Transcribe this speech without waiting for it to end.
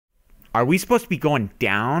Are we supposed to be going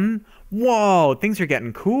down? Whoa, things are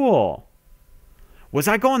getting cool. Was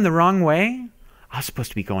I going the wrong way? I was supposed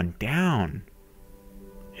to be going down.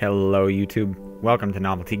 Hello, YouTube. Welcome to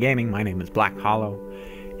Novelty Gaming. My name is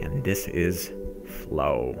BLacKHaLLoW, and this is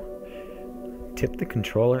flOw. Tip the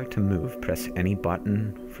controller to move. Press any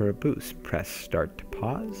button for a boost. Press start to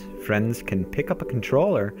pause. Friends can pick up a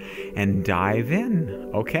controller and dive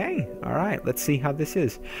in. Okay, all right, let's see how this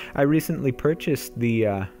is. I recently purchased the,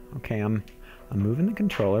 okay, I'm moving the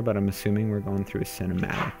controller, but I'm assuming we're going through a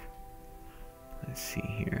cinematic. Let's see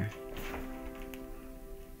here.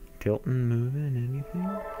 Tilting, moving,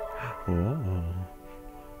 anything?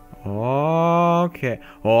 Oh. Okay.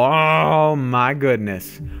 Oh my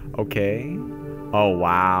goodness. Okay. Oh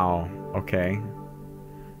wow. Okay.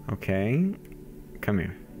 Okay. Come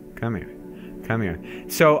here. Come here. Come here.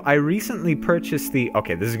 So I recently purchased the...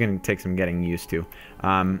 Okay, this is going to take some getting used to.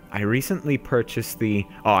 I recently purchased the...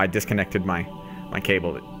 Oh, I disconnected my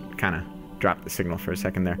cable. It kind of dropped the signal for a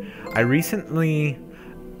second there. I recently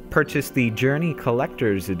purchased the Journey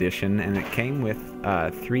Collector's Edition, and it came with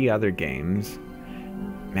 3 other games.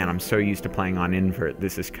 Man, I'm so used to playing on invert.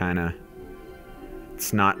 This is kind of...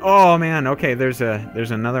 It's not... Oh, man. Okay, there's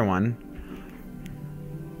another one.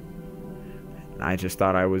 I just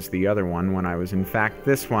thought I was the other one when I was, in fact,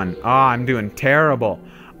 this one. Oh, I'm doing terrible.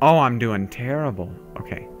 Oh, I'm doing terrible.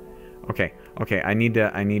 Okay. Okay. Okay, I need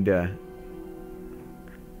to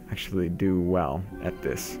actually do well at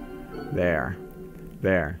this. There.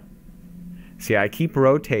 There. See, I keep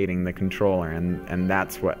rotating the controller, and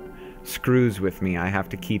that's what screws with me. I have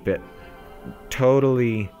to keep it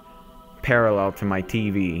totally parallel to my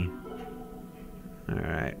TV.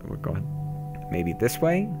 Alright, we're going maybe this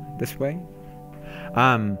way? This way?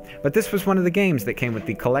 But this was one of the games that came with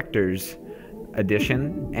the Collector's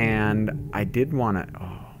Edition, and I did want to...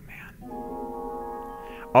 Oh, man.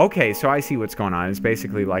 Okay, so I see what's going on. It's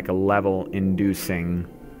basically like a level-inducing...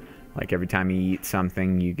 Like every time you eat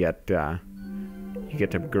something, you get to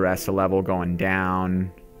progress a level going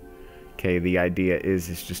down. Okay, the idea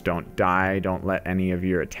is just don't die. Don't let any of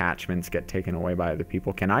your attachments get taken away by other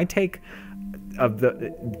people. Can I take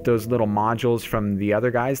those little modules from the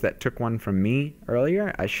other guys that took one from me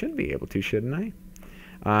earlier? I should be able to, shouldn't I?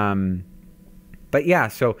 But yeah,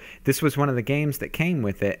 so this was one of the games that came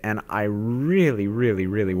with it, and I really, really,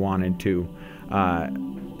 really wanted to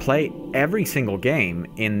play every single game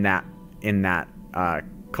in that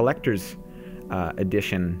collector's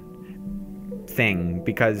edition thing,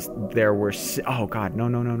 because there were oh god, no,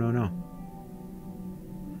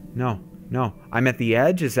 I'm at the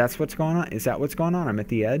edge. Is that what's going on? Is that what's going on? I'm at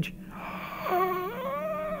the edge.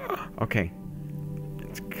 Okay,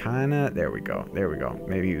 it's kind of... There we go.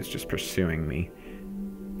 Maybe he was just pursuing me.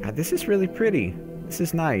 This is really pretty. This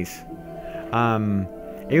is nice.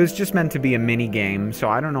 It was just meant to be a mini game, so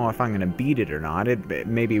I don't know if I'm gonna beat it or not.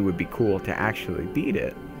 Maybe it would be cool to actually beat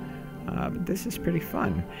it. But this is pretty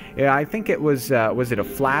fun. Yeah, I think it was it a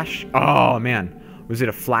Flash? Oh, man. Was it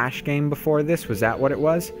a Flash game before this? Was that what it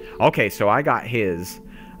was? Okay, so I got his.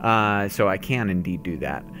 So I can indeed do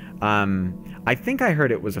that. I think I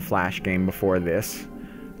heard it was a Flash game before this.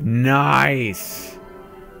 Nice!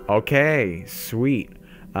 Okay, sweet.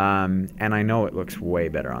 And I know it looks way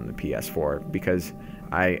better on the PS4, because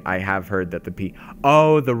I have heard that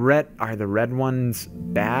Oh, the red ones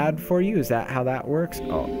bad for you? Is that how that works?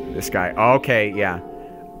 Oh, this guy. Okay, yeah.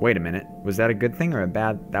 Wait a minute. Was that a good thing or a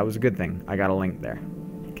bad? That was a good thing. I got a link there.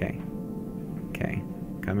 Okay. Okay.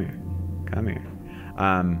 Come here. Come here.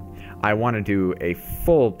 I want to do a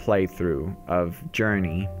full playthrough of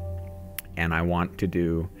Journey, and I want to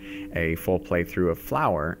do a full playthrough of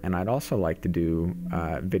Flower, and I'd also like to do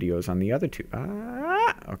videos on the other two.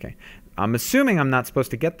 Okay. I'm assuming I'm not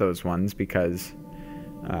supposed to get those ones because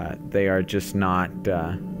they are just not...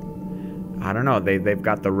 I don't know. They've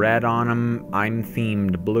got the red on them. I'm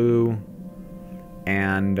themed blue.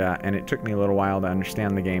 And it took me a little while to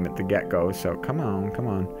understand the game at the get-go, so come on, come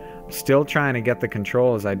on. I'm still trying to get the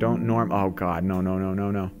controls. I don't Oh, God. No.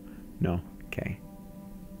 No. Okay.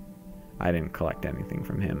 I didn't collect anything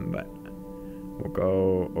from him, but we'll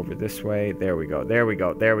go over this way. There we go. There we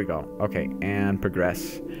go. There we go. Okay, and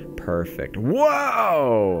progress. Perfect.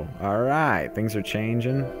 Whoa! All right. Things are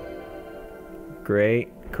changing. Great.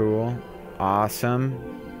 Cool.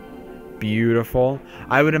 Awesome. Beautiful.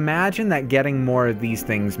 I would imagine that getting more of these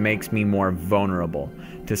things makes me more vulnerable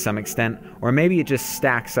to some extent, or maybe it just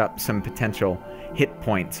stacks up some potential hit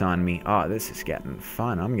points on me. Oh, this is getting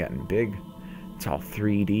fun. I'm getting big. It's all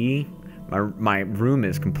 3D. My room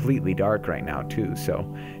is completely dark right now too,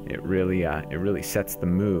 so it really sets the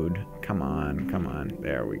mood. Come on, come on.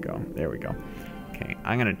 There we go. There we go. Okay,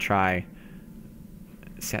 I'm gonna try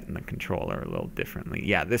setting the controller a little differently.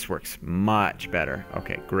 Yeah, this works much better.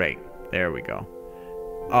 Okay, great. There we go.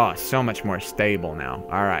 Oh, so much more stable now.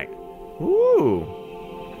 All right. Ooh.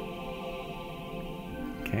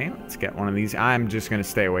 Okay, let's get one of these. I'm just gonna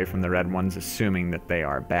stay away from the red ones, assuming that they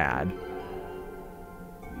are bad.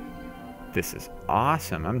 This is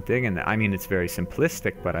awesome. I'm digging that. I mean, it's very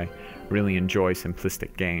simplistic, but I really enjoy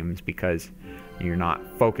simplistic games because you're not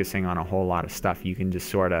focusing on a whole lot of stuff. You can just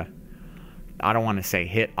sort of, I don't want to say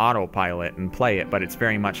hit autopilot and play it, but it's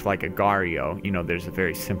very much like a Gario. You know, there's a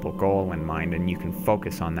very simple goal in mind, and you can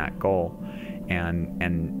focus on that goal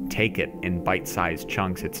and take it in bite-sized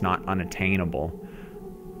chunks. It's not unattainable.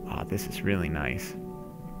 Oh, this is really nice.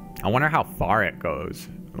 I wonder how far it goes,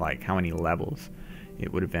 like how many levels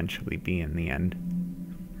it would eventually be in the end.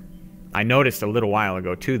 I noticed a little while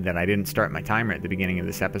ago too that I didn't start my timer at the beginning of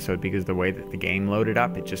this episode because the way that the game loaded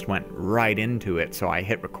up, it just went right into it. So I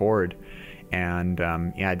hit record, and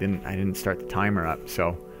yeah, I didn't start the timer up.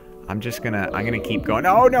 So I'm gonna keep going.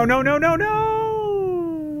 Oh no no no no no!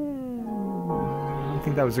 I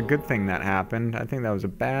think that was a good thing that happened. I think that was a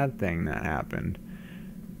bad thing that happened.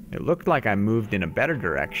 It looked like I moved in a better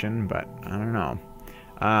direction, but I don't know.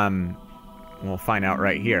 We'll find out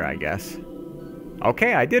right here, I guess.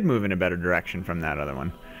 Okay, I did move in a better direction from that other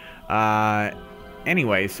one.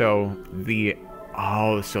 Anyway, so the...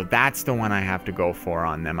 Oh, so that's the one I have to go for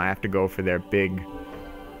on them. I have to go for their big...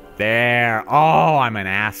 There. Oh, I'm an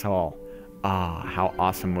asshole. Ah, oh, how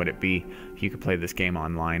awesome would it be if you could play this game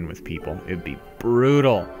online with people? It'd be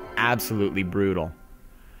brutal. Absolutely brutal.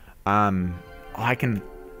 Oh, I can...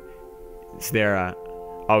 Is there a...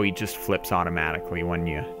 Oh, he just flips automatically when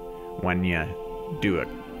you do a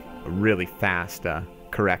really fast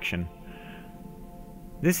correction.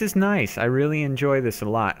 This is nice. I really enjoy this a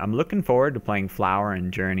lot. I'm looking forward to playing Flower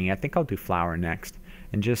and Journey. I think I'll do Flower next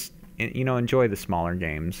and just, you know, enjoy the smaller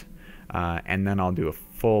games. And then I'll do a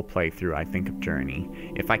full playthrough, I think, of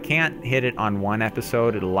Journey. If I can't hit it on one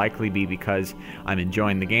episode, it'll likely be because I'm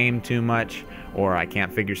enjoying the game too much, or I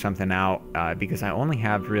can't figure something out, because I only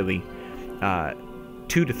have really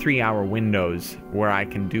 2 to 3 hour windows where I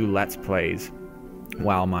can do Let's Plays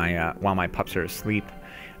while my pups are asleep,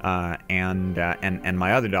 and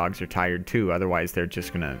my other dogs are tired too. Otherwise, they're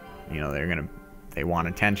just gonna, you know, they want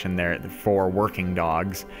attention. They're the 4 working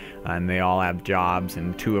dogs, and they all have jobs,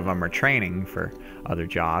 and 2 of them are training for other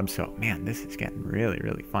jobs. So man, this is getting really,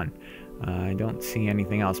 really fun. I don't see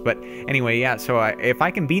anything else, but anyway, yeah. So if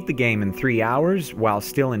I can beat the game in 3 hours while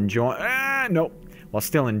still enjoying, while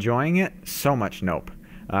still enjoying it, so much nope.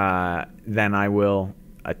 Then I will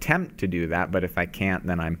attempt to do that, but if I can't,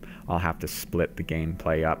 then I'll have to split the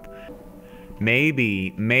gameplay up.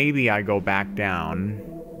 Maybe I go back down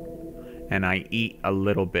and I eat a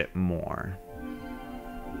little bit more,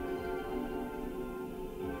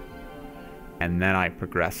 and then I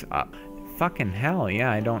progress up. Fucking hell,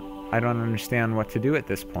 yeah, I don't understand what to do at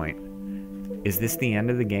this point. Is this the end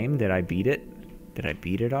of the game? Did I beat it? Did I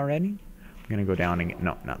beat it already? I'm gonna go down again.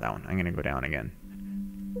 No, not that one. I'm gonna go down again.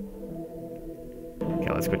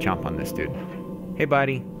 Okay, let's go chomp on this dude. Hey,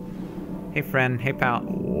 buddy. Hey, friend. Hey, pal.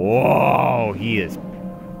 Whoa, he is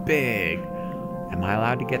big. Am I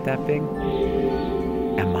allowed to get that big?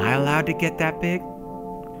 Am I allowed to get that big?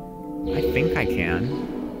 I think I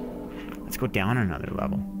can. Let's go down another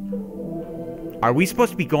level. Are we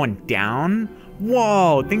supposed to be going down?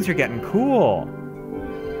 Whoa, things are getting cool.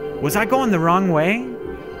 Was I going the wrong way?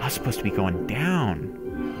 I was supposed to be going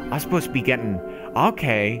down. I was supposed to be getting...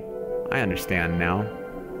 Okay. I understand now.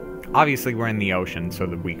 Obviously, we're in the ocean, so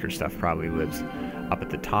the weaker stuff probably lives up at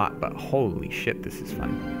the top, but holy shit, this is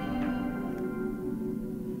fun.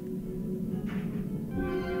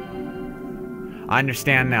 I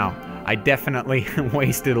understand now. I definitely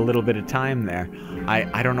wasted a little bit of time there.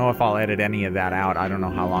 I don't know if I'll edit any of that out. I don't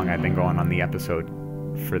know how long I've been going on the episode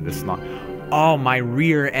for this long. Oh, my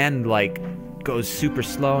rear end, like, goes super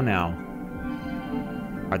slow now.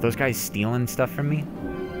 Are those guys stealing stuff from me?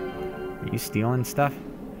 Are you stealing stuff?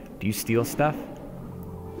 Do you steal stuff?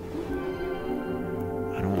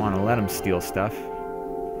 I don't want to let them steal stuff.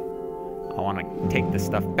 I want to take this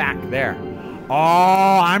stuff back there.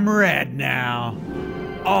 Oh, I'm red now.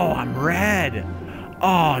 Oh, I'm red.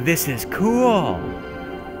 Oh, this is cool.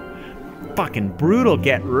 Fucking brutal.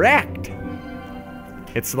 Get wrecked.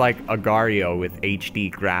 It's like a Gario with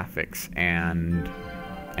HD graphics, and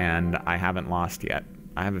I haven't lost yet.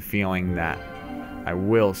 I have a feeling that I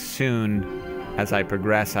will soon. As I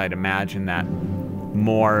progress, I'd imagine that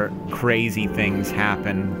more crazy things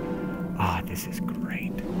happen. Ah, this is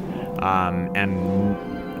great.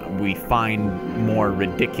 And we find more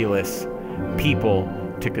ridiculous people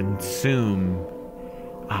to consume.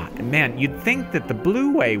 Man, you'd think that the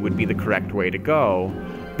blue way would be the correct way to go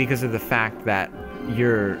because of the fact that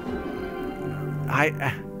you're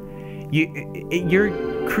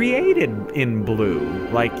created in blue.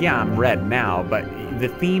 Like, yeah, I'm red now, but the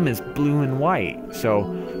theme is blue and white. So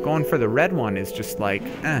going for the red one is just like,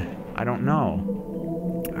 I don't know.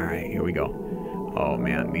 All right, here we go. Oh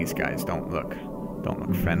man, these guys don't look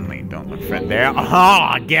friendly. Don't look friendly. There.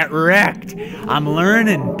 Oh, get wrecked. I'm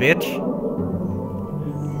learning, bitch.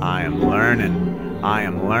 I am learning. I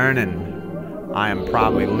am learning. I am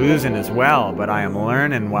probably losing as well, but I am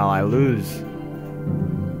learning while I lose.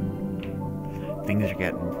 Things are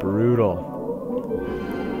getting brutal.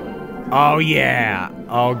 Oh yeah.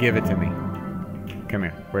 Oh, give it to me. Come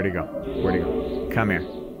here. Where'd he go? Where'd he go? Come here.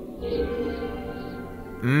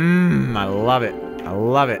 I love it. I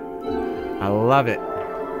love it. I love it.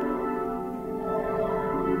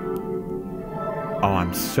 Oh,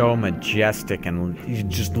 I'm so majestic, and you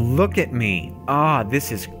just look at me. Ah,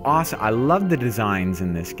 this is awesome. I love the designs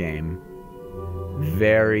in this game.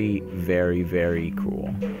 Very, very, very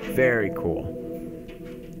cool. Very cool.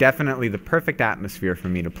 Definitely the perfect atmosphere for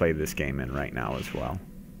me to play this game in right now as well.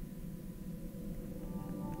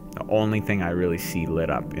 The only thing I really see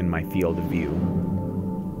lit up in my field of view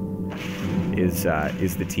is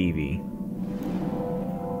the TV.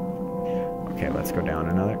 Okay, let's go down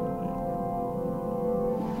another.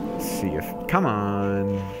 Let's see if... Come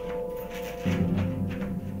on!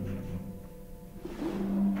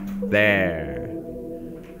 There.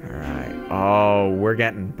 Alright. Oh, we're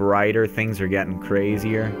getting brighter. Things are getting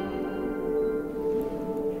crazier.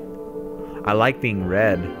 I like being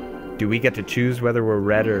red. Do we get to choose whether we're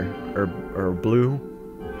red or blue?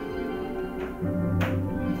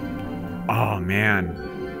 Oh, man.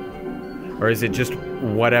 Or is it just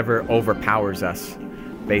whatever overpowers us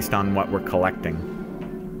based on what we're collecting?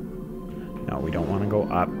 No, we don't want to go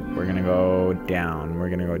up. We're going to go down. We're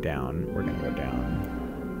going to go down. We're going to go down.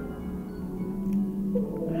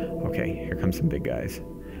 Okay, here comes some big guys.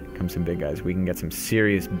 Here comes some big guys. We can get some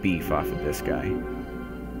serious beef off of this guy.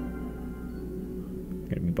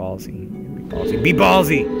 Gonna be ballsy. Be ballsy. Be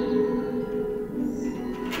ballsy!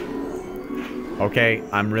 Okay,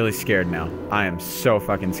 I'm really scared now. I am so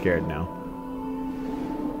fucking scared now.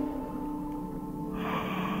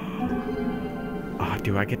 Oh,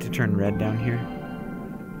 do I get to turn red down here?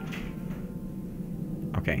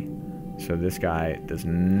 Okay, so this guy does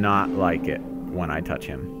not like it when I touch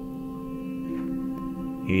him.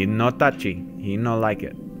 He no touchy. He no like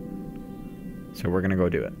it. So we're gonna go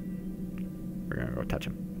do it. We're gonna go touch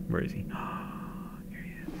him. Where is he? Here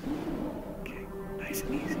he is. Okay, nice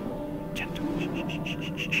and easy. Gentle.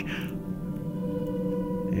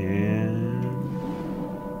 And...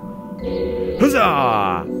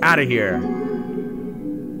 Huzzah! Out of here!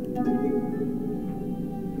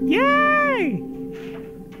 Yay!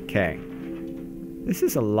 Okay. This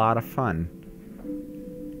is a lot of fun.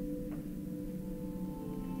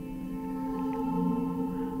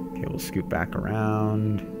 Okay, we'll scoot back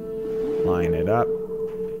around. Line it up.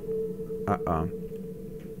 Uh-oh.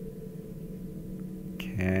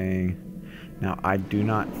 Okay. Now, I do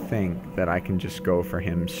not think that I can just go for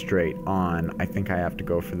him straight on. I think I have to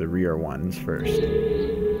go for the rear ones first.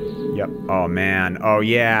 Yep. Oh, man. Oh,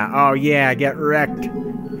 yeah. Oh, yeah. Get wrecked.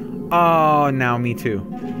 Oh, now me too.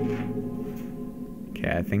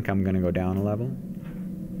 Okay, I think I'm gonna go down a level.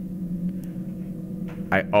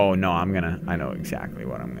 Oh, no, I know exactly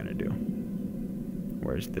what I'm gonna do.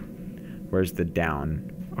 Where's the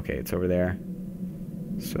down? Okay, it's over there.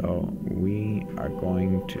 So we are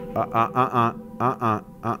going to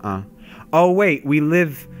Oh wait, we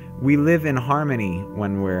live in harmony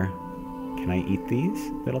when we're... Can I eat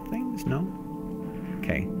these little things? No?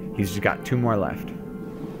 Okay, he's just got 2 more left.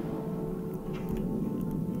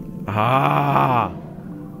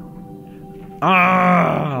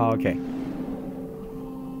 Okay.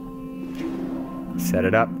 Set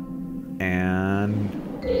it up and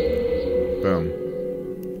boom.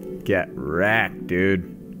 Get wrecked, dude.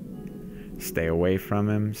 Stay away from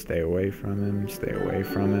him, stay away from him, stay away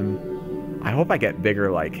from him. I hope I get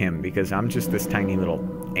bigger like him because I'm just this tiny little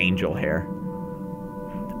angel hair.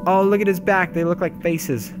 Oh, look at his back. They look like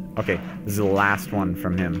faces. Okay, this is the last one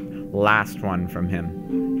from him. Last one from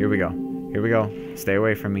him. Here we go. Here we go. Stay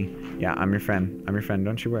away from me. Yeah, I'm your friend. I'm your friend.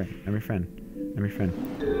 Don't you worry. I'm your friend. I'm your friend.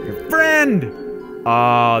 Your friend!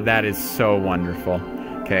 Oh, that is so wonderful.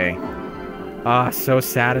 Okay. Ah, so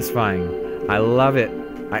satisfying. I love it.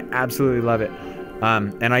 I absolutely love it.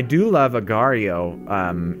 And I do love Agario.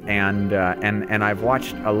 And I've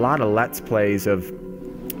watched a lot of Let's Plays of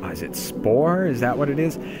is it Spore? Is that what it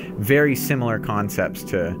is? Very similar concepts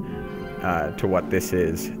to what this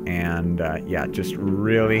is. And yeah, just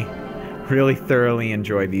really thoroughly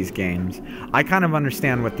enjoy these games. I kind of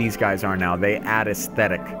understand what these guys are now. They add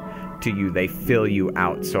aesthetic to you. They fill you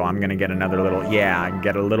out. So I'm gonna get another little, yeah, I can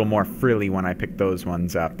get a little more frilly when I pick those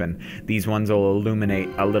ones up, and these ones will illuminate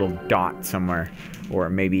a little dot somewhere, or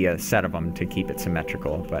maybe a set of them to keep it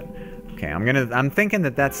symmetrical. But okay, I'm thinking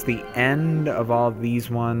that that's the end of all these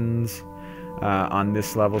ones on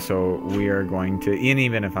this level, so we are going to, and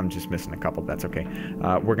even if I'm just missing a couple, that's okay.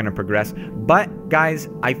 We're gonna progress. But guys,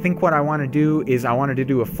 I think what I want to do is I wanted to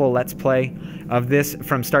do a full let's play of this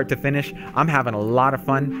from start to finish. I'm having a lot of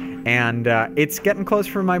fun, and it's getting close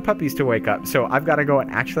for my puppies to wake up, so I've got to go.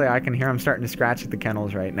 And actually, I can hear them starting to scratch at the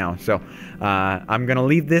kennels right now, so I'm gonna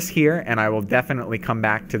leave this here, and I will definitely come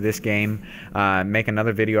back to this game, make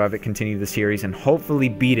another video of it, continue the series, and hopefully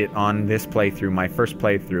beat it on this playthrough, my first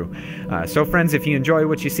playthrough. So friends, if you enjoy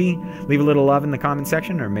what you see, leave a little love in the comment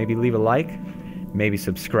section, or maybe leave a like, maybe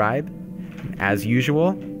subscribe. As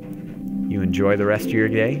usual, you enjoy the rest of your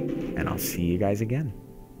day, and I'll see you guys again.